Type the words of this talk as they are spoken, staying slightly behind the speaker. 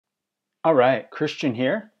All right, Christian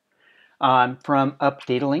here. I'm from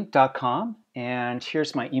Updatalink.com, and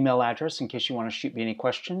here's my email address in case you want to shoot me any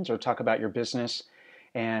questions or talk about your business.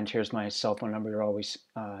 And here's my cell phone number. You're always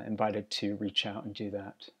invited to reach out and do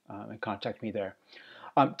that and contact me there.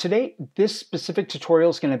 Today, this specific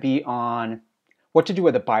tutorial is going to be on what to do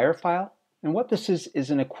with a buyer file. And what this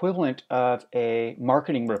is an equivalent of a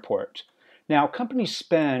marketing report. Now, companies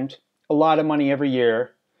spend a lot of money every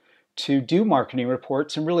year to do marketing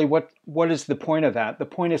reports, and really what is the point of that? The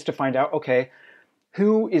point is to find out, okay,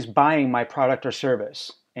 who is buying my product or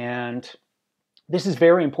service? And this is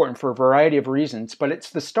very important for a variety of reasons, but it's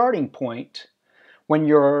the starting point when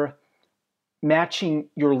you're matching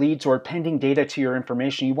your leads or appending data to your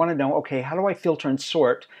information. You want to know, okay, how do I filter and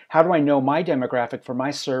sort? How do I know my demographic for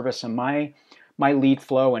my service and my lead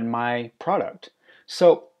flow and my product?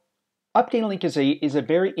 So Updatalink is a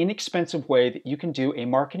very inexpensive way that you can do a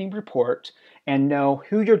marketing report and know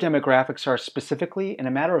who your demographics are specifically in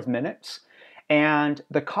a matter of minutes. And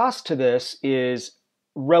the cost to this is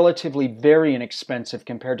relatively very inexpensive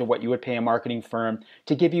compared to what you would pay a marketing firm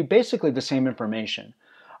to give you basically the same information.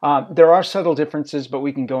 There are subtle differences, but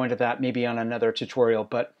we can go into that maybe on another tutorial.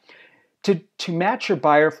 But to match your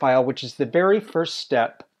buyer file, which is the very first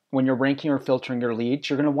step when you're ranking or filtering your leads,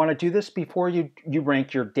 you're going to want to do this before you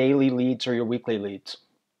rank your daily leads or your weekly leads.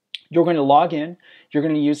 You're going to log in. You're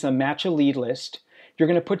going to use the match a lead list. You're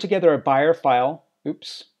going to put together a buyer file.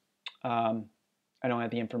 Oops, I don't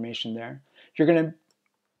have the information there. You're going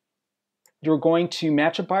to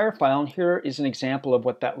match a buyer file, and here is an example of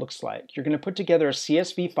what that looks like. You're going to put together a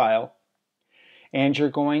CSV file, and you're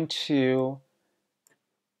going to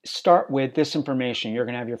start with this information. You're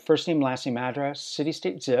going to have your first name, last name, address, city,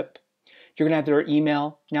 state, zip. You're going to have their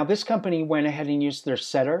email. Now, this company went ahead and used their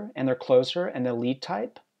setter and their closer and the lead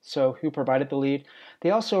type, so who provided the lead. They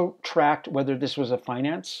also tracked whether this was a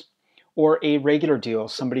finance or a regular deal,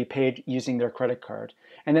 somebody paid using their credit card,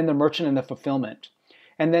 and then the merchant and the fulfillment.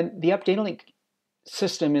 And then the Updatalink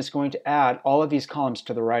system is going to add all of these columns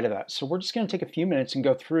to the right of that. So we're just going to take a few minutes and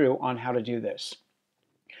go through on how to do this.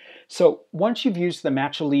 So once you've used the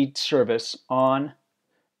Match a Lead service on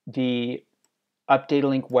the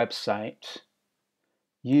Updatalink website,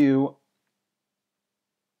 you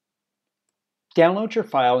download your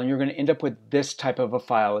file and you're going to end up with this type of a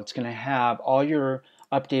file. It's going to have all your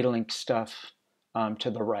Updatalink stuff to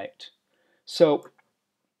the right. So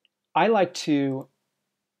I like to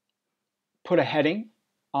put a heading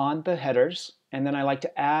on the headers, and then I like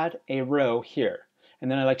to add a row here, and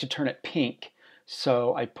then I like to turn it pink.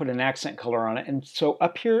 So I put an accent color on it. And so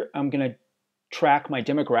up here, I'm going to track my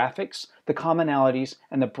demographics, the commonalities,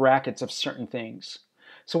 and the brackets of certain things.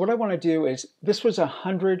 So what I want to do is, this was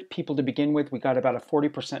 100 people to begin with. We got about a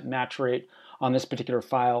 40% match rate on this particular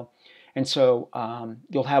file. And so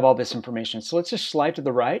you'll have all this information. So let's just slide to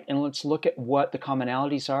the right and let's look at what the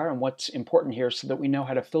commonalities are and what's important here so that we know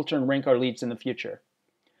how to filter and rank our leads in the future.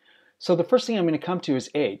 So the first thing I'm going to come to is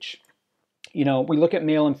age. You know, we look at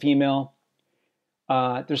male and female.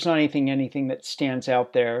 There's not anything that stands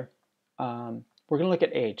out there. We're going to look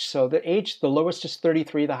at age. So the age, the lowest is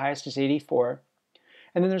 33, the highest is 84.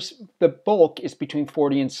 And then there's the bulk is between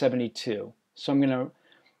 40 and 72. So I'm going to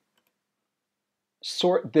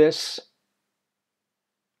sort this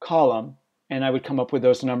column, and I would come up with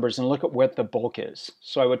those numbers and look at what the bulk is.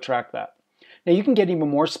 So I would track that. Now you can get even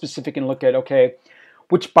more specific and look at, okay,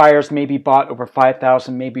 which buyers maybe bought over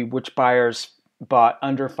 5,000, maybe which buyers bought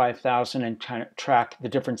under 5,000, and kind of track the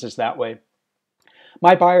differences that way.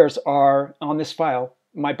 My buyers are on this file.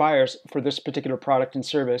 My buyers for this particular product and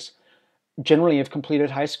service generally have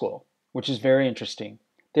completed high school, which is very interesting.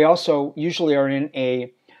 They also usually are in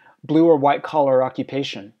a blue or white collar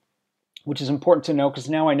occupation, which is important to know because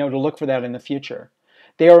now I know to look for that in the future.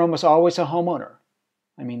 They are almost always a homeowner.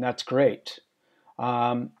 I mean, that's great.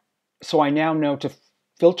 So I now know to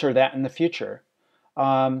filter that in the future.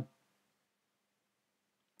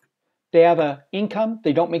 They have an income.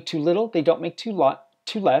 They don't make too little. They don't make too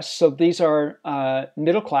less. So these are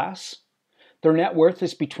middle class. Their net worth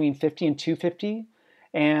is between 50 and 250,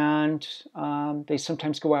 and they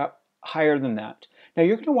sometimes go out higher than that. Now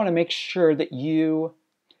you're going to want to make sure that you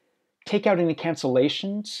take out any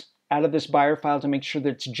cancellations out of this buyer file to make sure that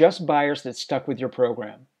it's just buyers that stuck with your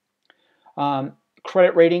program.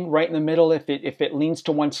 Credit rating right in the middle. If it leans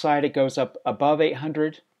to one side, it goes up above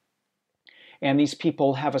 800. And these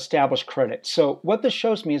people have established credit. So what this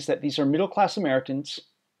shows me is that these are middle-class Americans,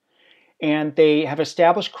 and they have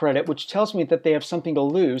established credit, which tells me that they have something to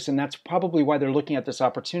lose, and that's probably why they're looking at this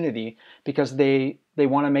opportunity, because they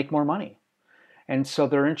want to make more money. And so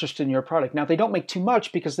they're interested in your product. Now, they don't make too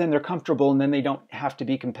much because then they're comfortable and then they don't have to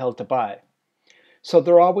be compelled to buy. So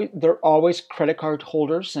they're always credit card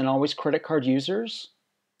holders and always credit card users.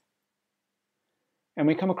 And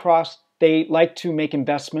we come across, they like to make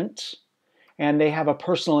investments and they have a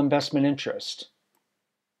personal investment interest.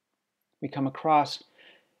 We come across,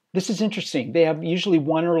 this is interesting, they have usually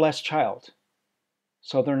one or less child.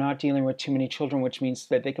 So they're not dealing with too many children, which means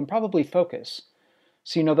that they can probably focus.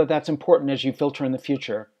 So you know that that's important as you filter in the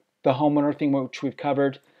future. The homeowner thing, which we've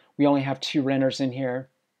covered, we only have 2 renters in here.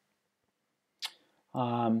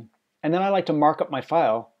 And then I like to mark up my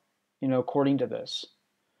file, according to this.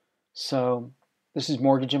 So this is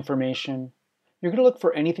mortgage information. You're going to look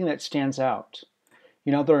for anything that stands out.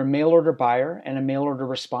 They're a mail order buyer and a mail order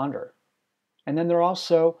responder. And then they're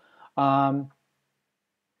also,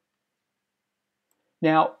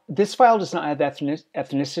 now this file does not have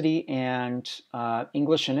ethnicity and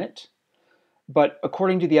English in it, but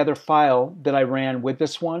according to the other file that I ran with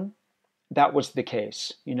this one, that was the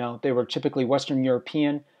case. They were typically Western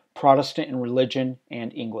European, Protestant in religion,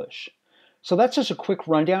 and English. So that's just a quick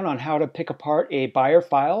rundown on how to pick apart a buyer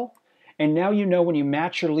file. And now when you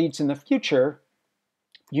match your leads in the future,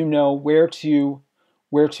 you know where to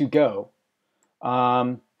go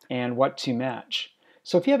and what to match.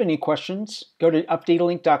 So if you have any questions, go to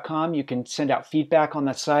updatalink.com. You can send out feedback on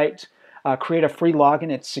the site, create a free login.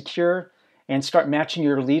 It's secure. And start matching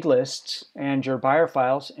your lead lists and your buyer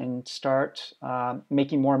files and start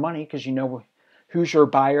making more money because you know who's your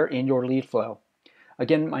buyer in your lead flow.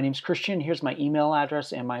 Again, my name's Christian. Here's my email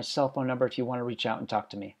address and my cell phone number if you want to reach out and talk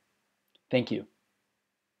to me. Thank you.